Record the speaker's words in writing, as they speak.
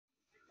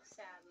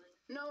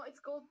No,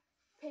 it's gold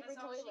paper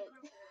toilet.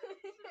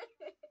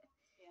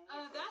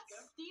 That's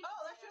Steve.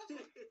 Oh, that's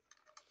yours.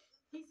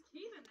 He's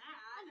keeping that.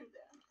 I knew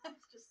that. I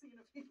was just seeing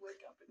if he'd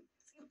wake up and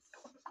see what's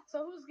going on.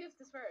 So whose gift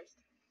is first?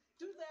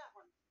 Do that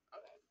one.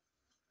 Okay.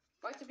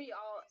 Why to be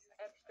all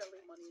extra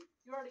money?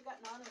 You already got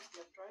Nana's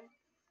gift, right?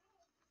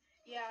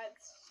 Yeah,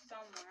 it's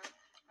somewhere.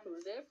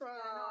 Who's it from?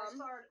 Yeah, no, I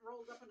saw it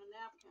rolled up in a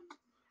napkin.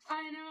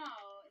 I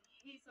know.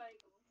 He's like,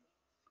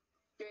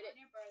 Read on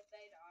it. your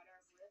birthday, daughter,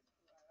 with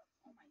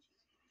oh my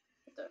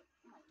Jesus.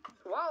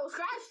 Whoa,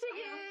 scratch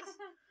tickets!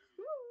 In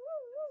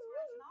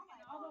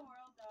all the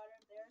world, daughter,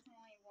 there's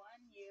only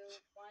one you,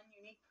 one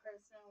unique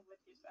person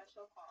with your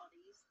special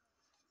qualities.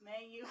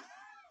 May you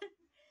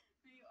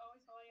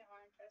always follow your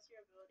heart and trust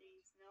your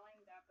abilities,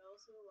 knowing that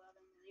those who love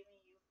and believe in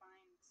you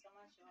find so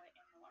much joy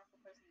in the wonderful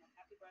person.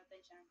 Happy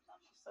birthday, Jen.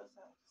 She says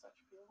that with such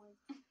feeling.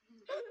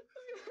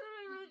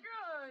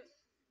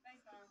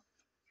 Thanks, Mom.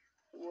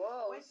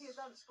 Whoa. Wait till you're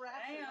done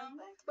scratching.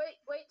 Damn.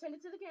 Wait, turn it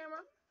to the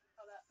camera.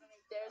 Hold up, let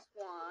me There's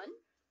 1,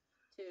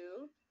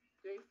 2,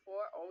 3,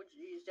 4. Oh,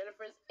 jeez.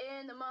 Jennifer's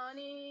in the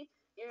money.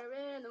 You're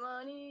in the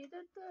money.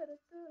 That's right.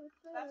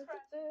 No,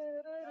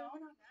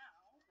 not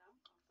now. No.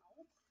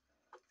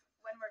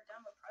 When we're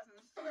done with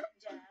presents,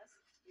 Jazz.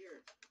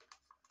 Here.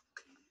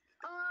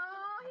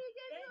 Oh, he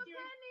gave Thank you a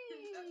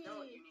penny.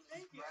 No, you need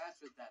to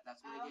scratch with that.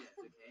 That's my gift,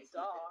 okay?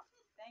 Duh.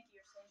 Thank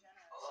you, you're so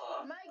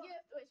generous. My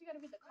gift. Wait, she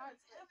gotta read the cards.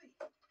 It's heavy.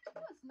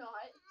 No,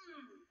 it's not.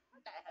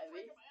 Not that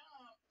heavy.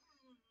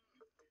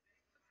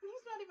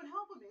 He's not even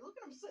helping me. Look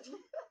at him sitting.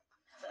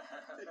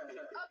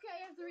 Okay,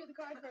 I have to read the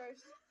card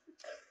first.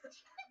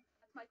 That's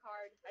my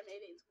card. I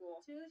made it in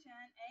school. To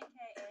Jen,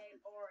 a.k.a.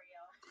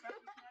 Oreo.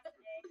 From Jess,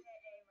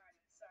 a.k.a. Murder.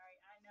 Sorry,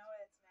 I know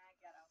it's mad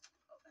ghetto.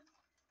 Open.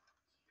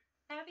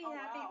 Happy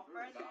wow.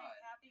 birthday, God.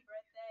 happy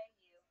birthday,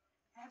 you.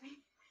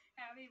 Happy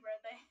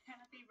birthday,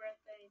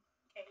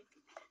 cake.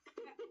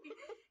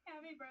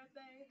 Happy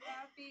birthday,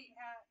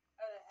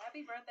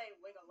 happy birthday,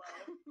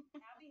 Wiggle-Low.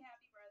 Happy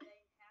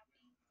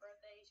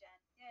birthday, Jen.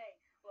 Yay.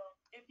 Well,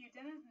 if you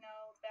didn't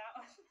know, that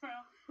was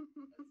from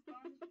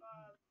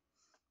SpongeBob.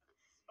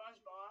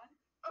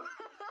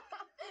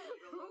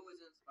 Who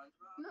was in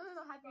SpongeBob?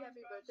 No. Happy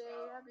birthday.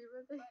 show. Happy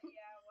birthday. But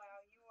yeah, wow,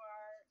 you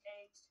are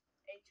a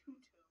tutu.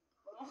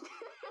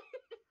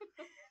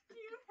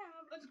 You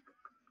have a tutu.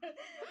 We're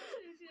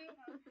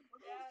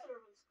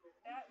serving school.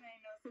 That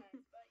made no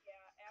sense. But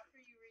yeah, after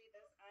you read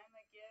this, I'm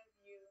gonna give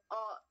you.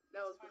 Oh,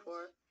 that was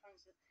before.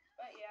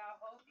 But yeah, I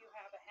hope you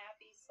have a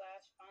happy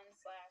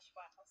 /fun/wow/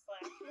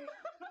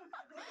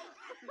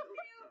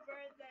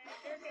 birthday.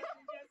 Your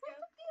cousin Jessica.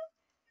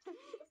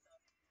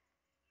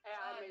 Yeah,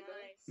 I made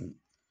nice.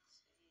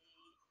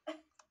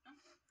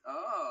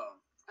 Oh.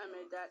 that. I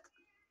made that.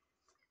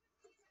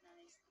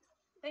 Nice.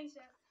 Thanks,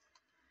 Jeff.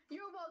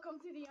 You're welcome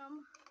to the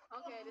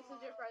Okay, this is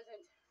your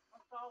present.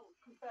 What's all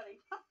confetti?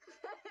 My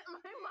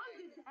mom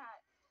did that.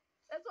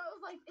 That's why I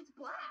was like, it's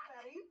black.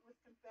 Confetti with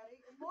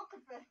confetti and more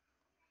confetti.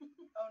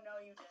 Oh no,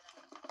 you didn't.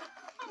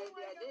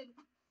 Maybe I did.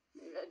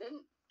 Maybe I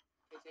didn't.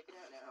 Okay, take it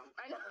out now.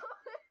 I know.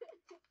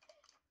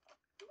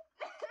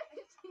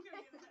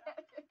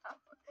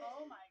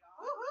 Oh my god.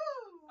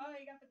 Woohoo! Oh,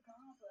 you got the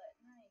goblet.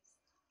 Nice.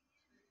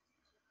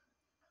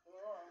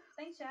 Cool.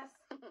 Thanks, Jess.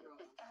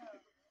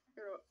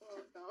 You're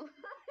welcome.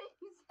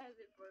 He says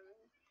it for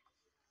me.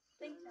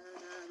 Thanks,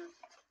 Jess.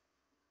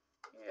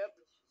 Yep.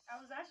 I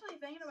was actually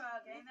thinking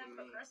about getting that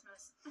for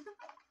Christmas.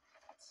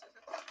 It's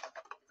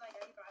like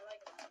I could buy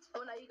like a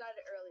Oh, now you got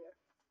it earlier.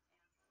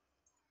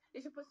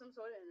 You should put some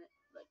soda in it.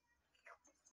 Like,